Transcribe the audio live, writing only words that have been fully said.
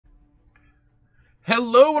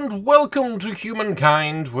Hello and welcome to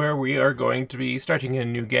Humankind, where we are going to be starting a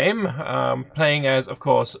new game. Playing as, of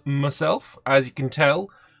course, myself. As you can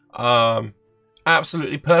tell,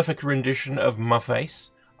 absolutely perfect rendition of my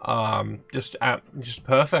face. Just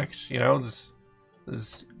perfect. You know,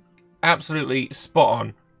 this absolutely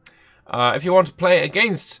spot on. If you want to play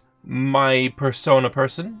against my persona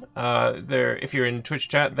person, if you're in Twitch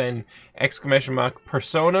chat, then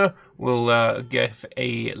 !persona will give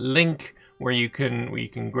a link where you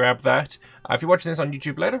can grab that. If you're watching this on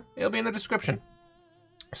YouTube later, it'll be in the description.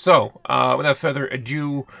 So, without further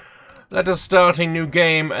ado, let us start a new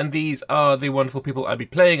game, and these are the wonderful people I'll be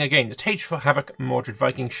playing against: H for Havoc, Mordred,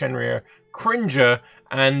 Viking, Shenrir, Cringer,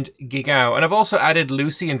 and Gigao. And I've also added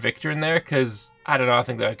Lucy and Victor in there, because, I don't know, I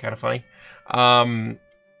think they're kind of funny.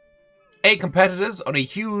 8 competitors on a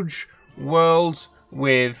huge world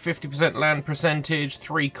with 50% land percentage,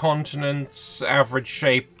 3 continents, average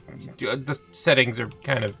shape. The settings are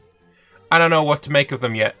kind of... I don't know what to make of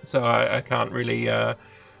them yet, so I can't really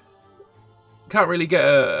get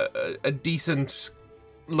a decent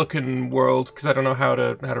looking world because I don't know how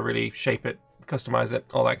to really shape it, customize it,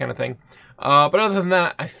 all that kind of thing. But other than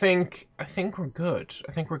that, I think we're good.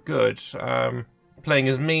 I think we're good. Playing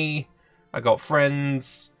as me, I got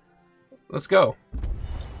friends. Let's go.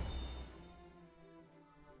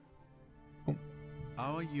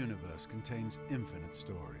 Our universe contains infinite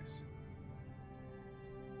stories,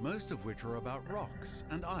 most of which are about rocks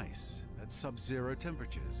and ice at sub-zero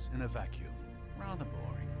temperatures in a vacuum. Rather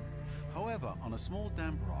boring. However, on a small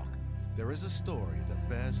damp rock, there is a story that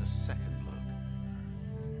bears a second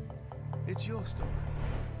look. It's your story.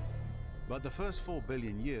 But the first 4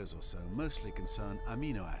 billion years or so mostly concern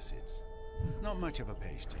amino acids. Not much of a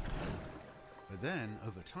page turner. But then,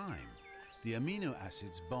 over time, the amino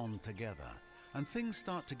acids bond together, and things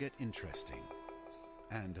start to get interesting,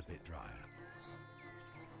 and a bit drier.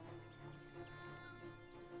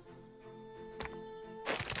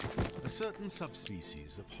 A certain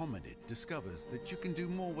subspecies of hominid discovers that you can do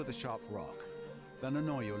more with a sharp rock than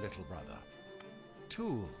annoy your little brother.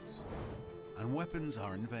 Tools and weapons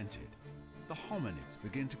are invented. The hominids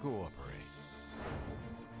begin to cooperate.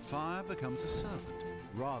 Fire becomes a servant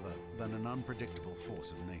rather than an unpredictable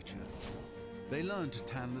force of nature. They learn to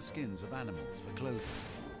tan the skins of animals for clothing.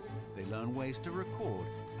 They learn ways to record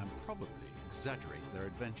and probably exaggerate their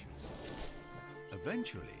adventures.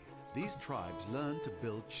 Eventually, these tribes learn to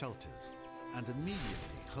build shelters and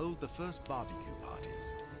immediately hold the first barbecue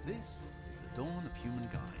parties. This is the dawn of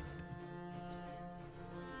humankind.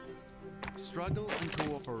 Struggle and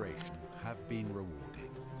cooperation have been rewarded.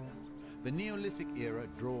 The Neolithic era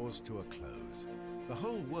draws to a close. The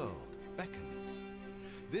whole world beckons.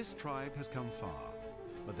 This tribe has come far,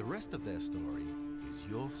 but the rest of their story is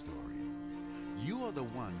your story. You are the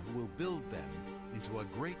one who will build them into a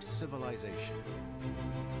great civilization.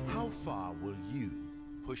 How far will you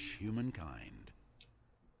push humankind?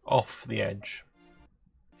 Off the edge.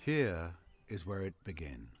 Here is where it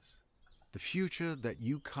begins. The future that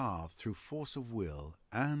you carve through force of will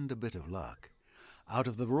and a bit of luck, out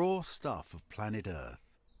of the raw stuff of planet Earth.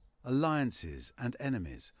 Alliances and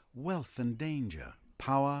enemies, wealth and danger,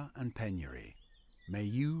 power and penury. May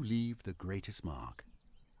you leave the greatest mark.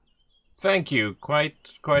 Thank you.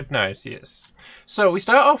 Quite nice, yes. So we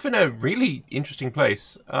start off in a really interesting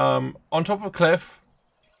place. On top of a cliff,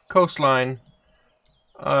 coastline,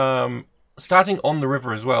 starting on the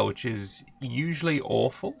river as well, which is usually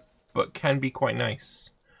awful, but can be quite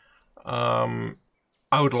nice. I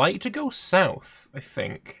would like to go south, I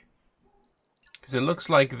think. Because it looks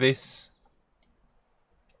like this...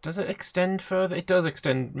 Does it extend further? It does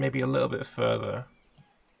extend maybe a little bit further.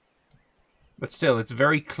 But still, it's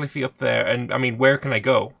very cliffy up there. And, I mean, where can I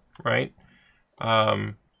go, right?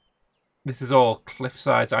 This is all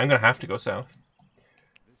cliffsides. I'm going to have to go south.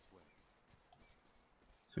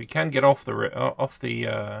 So we can get off the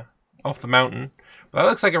mountain. But that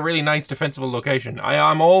looks like a really nice defensible location.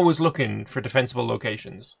 I'm always looking for defensible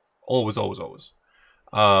locations. Always, always, always.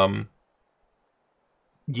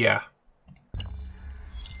 Yeah.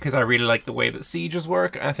 Because I really like the way that sieges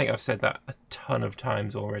work. I think I've said that a ton of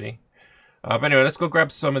times already. But anyway, let's go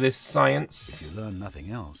grab some of this science. If you learn nothing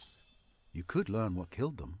else, you could learn what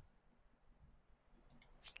killed them.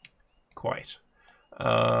 Quite.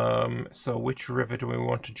 So which river do we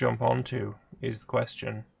want to jump onto is the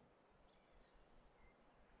question.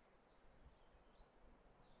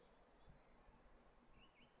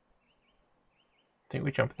 I think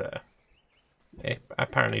we jumped there. It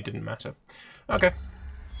apparently didn't matter. Okay.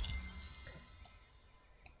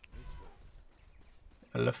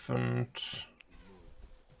 Elephant.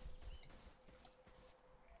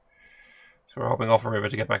 So we're hopping off a river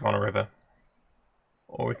to get back on a river.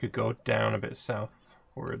 Or we could go down a bit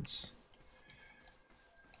southwards.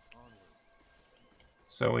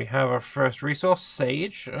 So we have our first resource,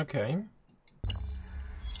 sage. Okay.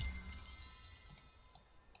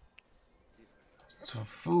 Some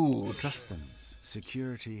food. Sustenance,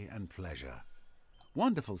 security, and pleasure.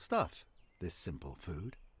 Wonderful stuff, this simple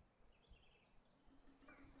food.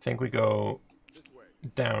 I think we go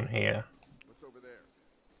down here.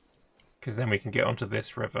 Because then we can get onto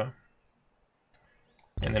this river.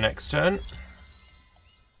 In the next turn.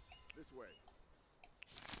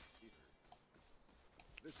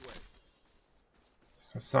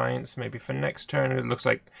 Some science maybe for next turn. It looks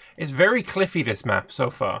like it's very cliffy, this map so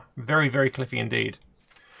far. Very, very cliffy indeed.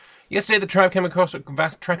 Yesterday the tribe came across a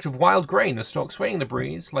vast tract of wild grain, the stalk swaying in the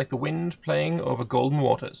breeze like the wind playing over golden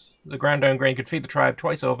waters. The ground down grain could feed the tribe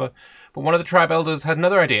twice over, but one of the tribe elders had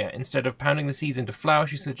another idea. Instead of pounding the seeds into flour,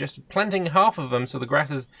 she suggested planting half of them so the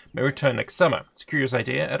grasses may return next summer. It's a curious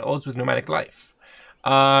idea, at odds with nomadic life.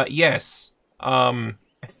 Yes. I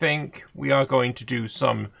think we are going to do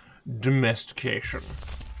some domestication.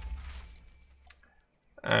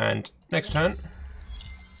 And next turn,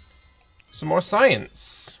 some more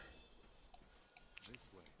science.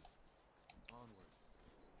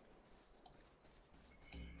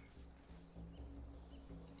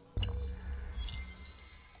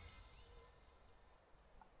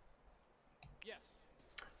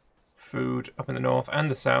 Food up in the north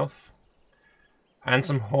and the south. And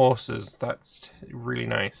some horses. That's really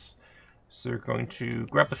nice. So we're going to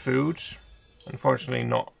grab the food. Unfortunately,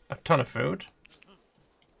 not a ton of food.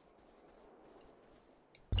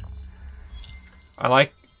 I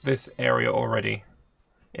like this area already.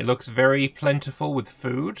 It looks very plentiful with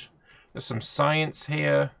food. There's some science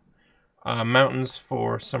here. Mountains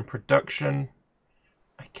for some production.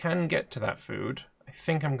 I can get to that food. I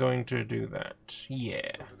think I'm going to do that.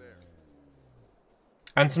 Yeah.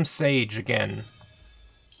 And some sage again.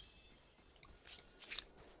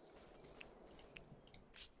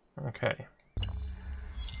 Okay.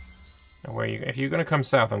 Now where you? If you're gonna come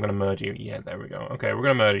south, I'm gonna murder you. Yeah, there we go. Okay, we're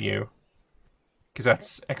gonna murder you. Because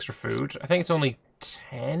that's extra food. I think it's only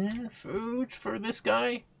 10 food for this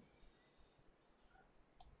guy.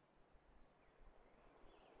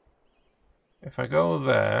 If I go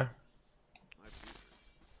there.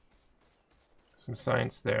 Some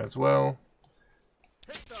science there as well.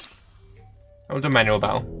 I'll do manual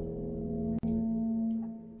battle.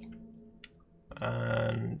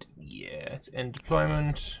 And yeah, it's end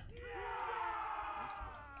deployment.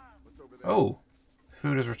 Oh,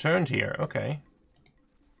 food is returned here. Okay.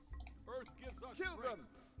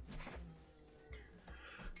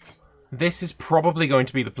 This is probably going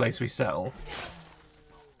to be the place we settle.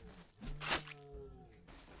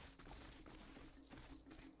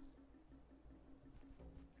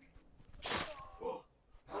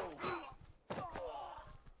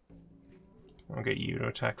 I'll get you to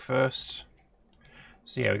attack first.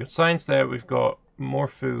 So yeah, we've got science there, we've got more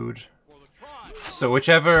food. So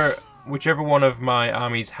whichever one of my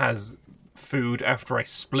armies has food after I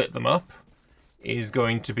split them up is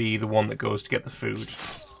going to be the one that goes to get the food.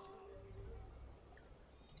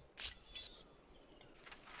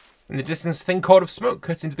 In the distance, a thin cord of smoke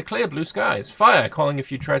cuts into the clear blue skies. Fire, calling a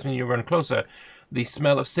few tribesmen you run closer. The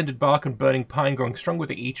smell of cindered bark and burning pine growing strong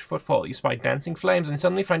with each footfall. You spy dancing flames and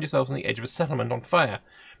suddenly find yourselves on the edge of a settlement on fire.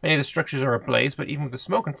 Many of the structures are ablaze, but even with the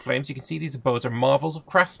smoke and flames, you can see these abodes are marvels of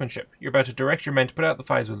craftsmanship. You're about to direct your men to put out the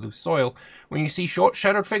fires with loose soil when you see short,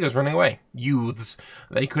 shadowed figures running away. Youths.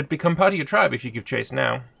 They could become part of your tribe if you give chase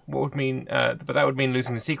now. What would mean, but that would mean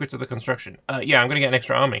losing the secrets of the construction. Yeah, I'm going to get an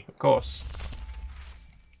extra army, of course.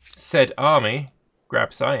 Said army,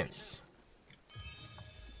 grab science.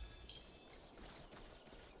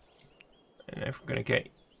 And if we're going to get...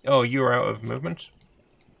 Oh, you're out of movement?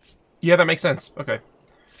 Yeah, that makes sense. Okay.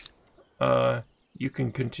 You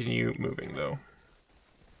can continue moving, though.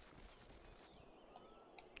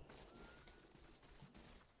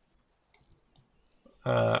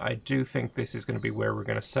 I do think this is going to be where we're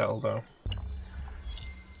going to settle, though.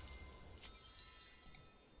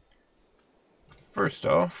 First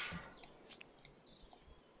off...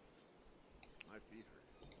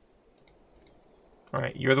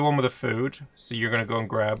 Alright, you're the one with the food, so you're going to go and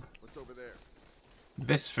grab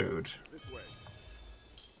this food.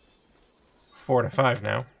 4 to 5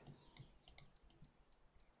 now.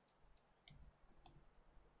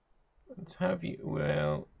 Let's have you,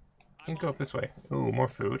 well, you can go up this way. Ooh, more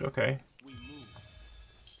food, okay.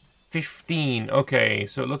 15, okay,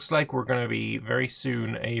 so it looks like we're going to be very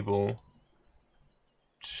soon able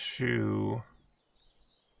to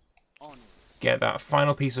get that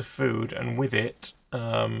final piece of food, and with it,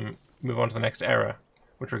 move on to the next era,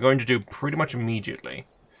 which we're going to do pretty much immediately.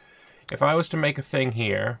 If I was to make a thing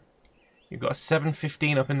here, you've got a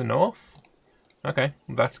 715 up in the north? Okay,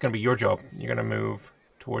 well, that's going to be your job. You're going to move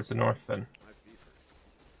towards the north then.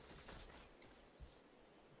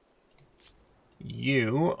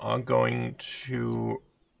 You are going to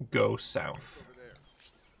go south.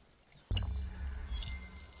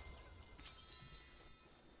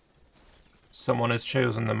 Someone has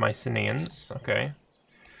chosen the Mycenaeans. Okay.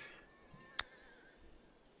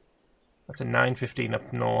 That's a 915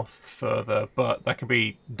 up north further, but that can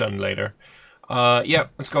be done later. Yeah,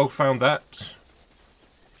 let's go found that.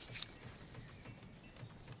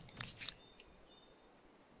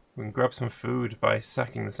 We can grab some food by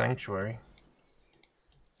sacking the sanctuary.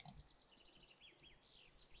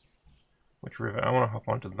 Which river? I want to hop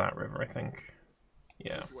onto that river, I think.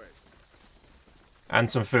 Yeah. And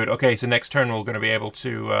some food. Okay, so next turn we're going to be able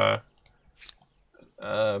to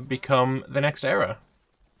become the next era.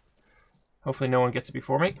 Hopefully no one gets it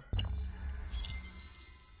before me.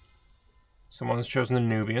 Someone's chosen the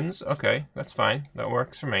Nubians. Okay, that's fine. That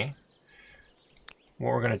works for me.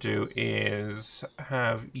 What we're going to do is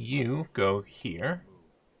have you go here.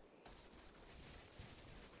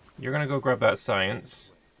 You're going to go grab that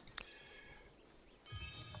science.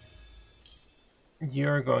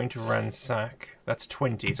 You're going to ransack. That's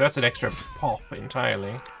 20, so that's an extra pop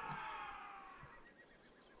entirely.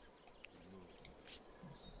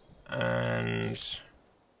 And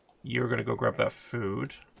you're going to go grab that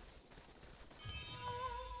food.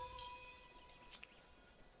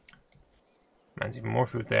 Man, there's even more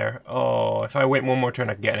food there. Oh, if I wait one more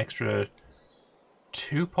turn, I can get an extra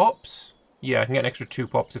 2 pops? Yeah, I can get an extra 2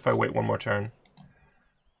 pops if I wait one more turn.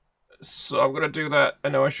 So I'm going to do that. I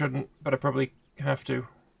know I shouldn't, but I probably have to.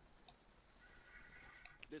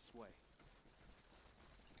 This way.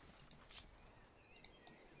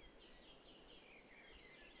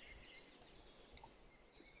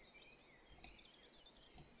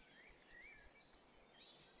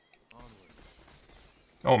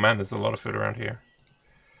 Oh man, there's a lot of food around here.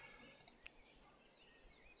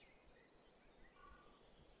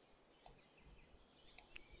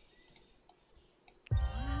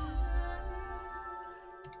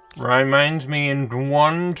 Remind me in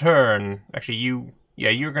one turn. Actually, you... Yeah,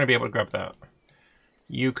 you're going to be able to grab that.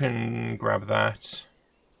 You can grab that.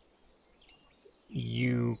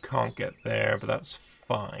 You can't get there, but that's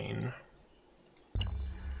fine.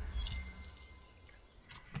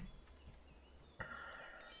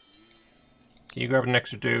 You grab an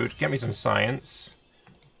extra dude. Get me some science.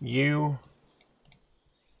 You...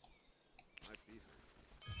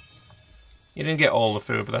 You didn't get all the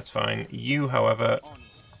food, but that's fine. You, however...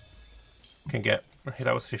 can get... Okay,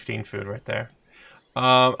 that was 15 food right there.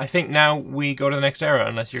 I think now we go to the next era,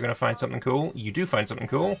 unless you're going to find something cool. You do find something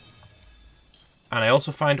cool. And I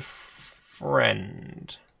also find a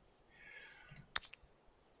friend.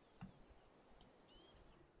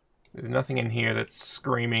 There's nothing in here that's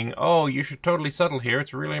screaming, oh, you should totally settle here.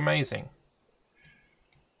 It's really amazing.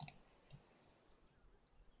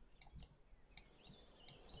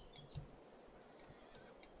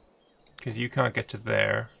 Because you can't get to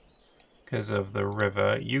there. Because of the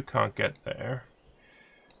river, you can't get there.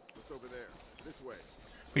 What's over there? This way.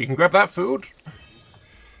 But you can grab that food.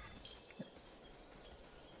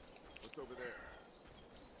 What's over there?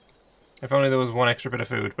 If only there was one extra bit of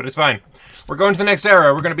food, but it's fine. We're going to the next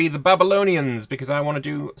era. We're going to be the Babylonians, because I want to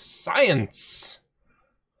do science.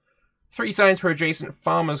 3 science per adjacent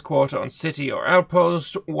farmer's quarter on city or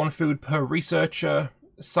outpost. 1 food per researcher.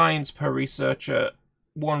 Science per researcher.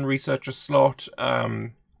 1 researcher slot.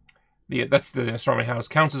 That's the astronomy house.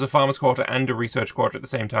 Counts as a farmer's quarter and a research quarter at the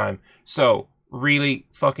same time. So, really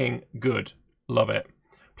fucking good. Love it.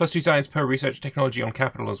 Plus 2 science per research technology on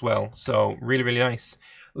capital as well. So, really, really nice.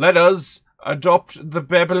 Let us adopt the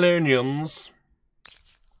Babylonians.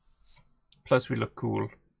 Plus we look cool.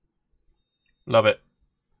 Love it.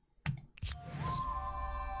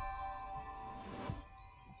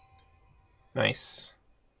 Nice.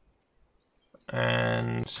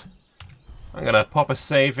 And I'm gonna pop a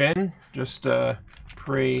save in, just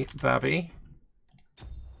pre-Babby.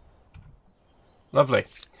 Lovely.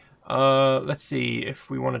 Let's see if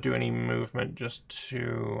we want to do any movement just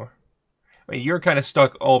to... I mean, you're kind of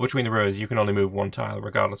stuck all between the rows. You can only move 1 tile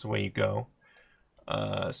regardless of where you go.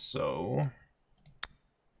 So...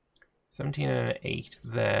 17 and an 8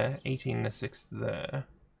 there. 18 and a 6 there.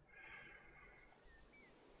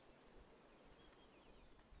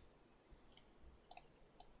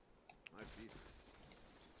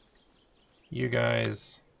 You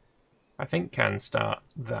guys, I think, can start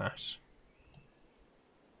that.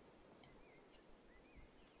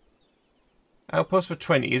 Outpost for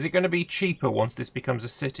 20. Is it going to be cheaper once this becomes a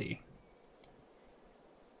city?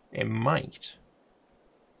 It might.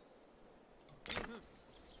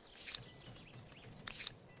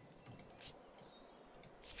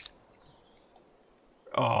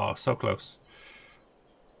 Oh, so close.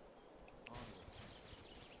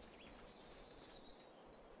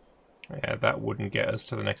 Yeah, that wouldn't get us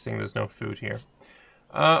to the next thing. There's no food here.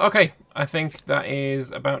 Okay, I think that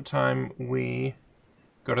is about time we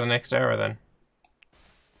go to the next era then.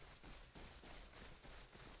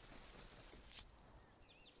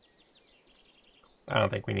 I don't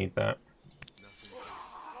think we need that.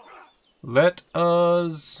 Let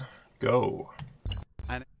us go.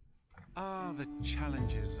 And the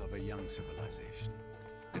challenges of a young civilization.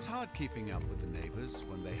 It's hard keeping up with the neighbors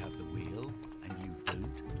when they have the wheel and you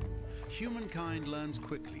don't. Humankind learns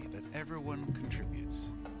quickly that everyone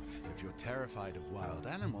contributes. If you're terrified of wild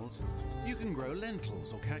animals, you can grow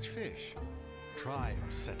lentils or catch fish.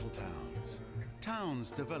 Tribes settle towns.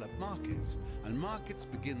 Towns develop markets, and markets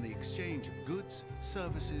begin the exchange of goods,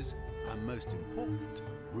 services, and most important,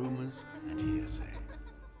 rumors and hearsay.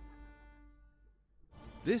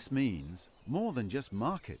 This means more than just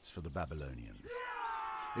markets for the Babylonians.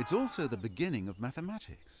 It's also the beginning of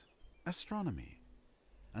mathematics, astronomy,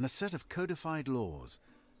 and a set of codified laws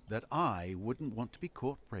that I wouldn't want to be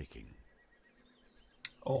caught breaking.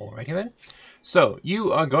 Alrighty then. So,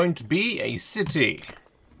 you are going to be a city.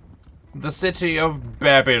 The city of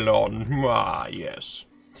Babylon. Ah, yes.